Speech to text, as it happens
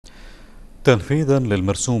تنفيذا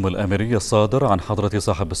للمرسوم الأميري الصادر عن حضرة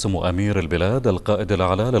صاحب السمو أمير البلاد القائد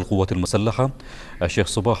الأعلى للقوات المسلحة الشيخ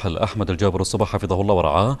صباح الأحمد الجابر الصباح حفظه الله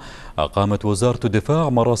ورعاه، أقامت وزارة الدفاع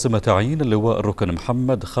مراسم تعيين اللواء الركن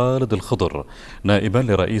محمد خالد الخضر نائبا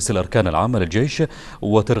لرئيس الاركان العامة للجيش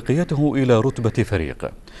وترقيته إلى رتبة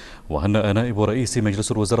فريق. وهنأ نائب رئيس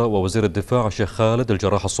مجلس الوزراء ووزير الدفاع الشيخ خالد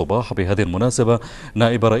الجراح الصباح بهذه المناسبة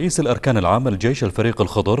نائب رئيس الاركان العامة للجيش الفريق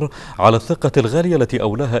الخضر على الثقة الغالية التي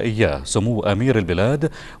أولاها إياه سمو أمير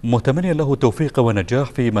البلاد، متمنيا له التوفيق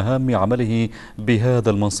والنجاح في مهام عمله بهذا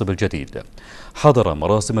المنصب الجديد. حضر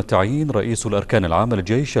مراسم التعيين رئيس الاركان العامة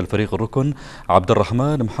للجيش الفريق الركن عبد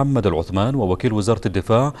الرحمن محمد العثمان ووكيل وزارة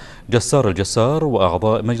الدفاع جسار الجسار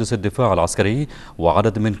وأعضاء مجلس الدفاع العسكري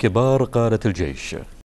وعدد من كبار قادة الجيش.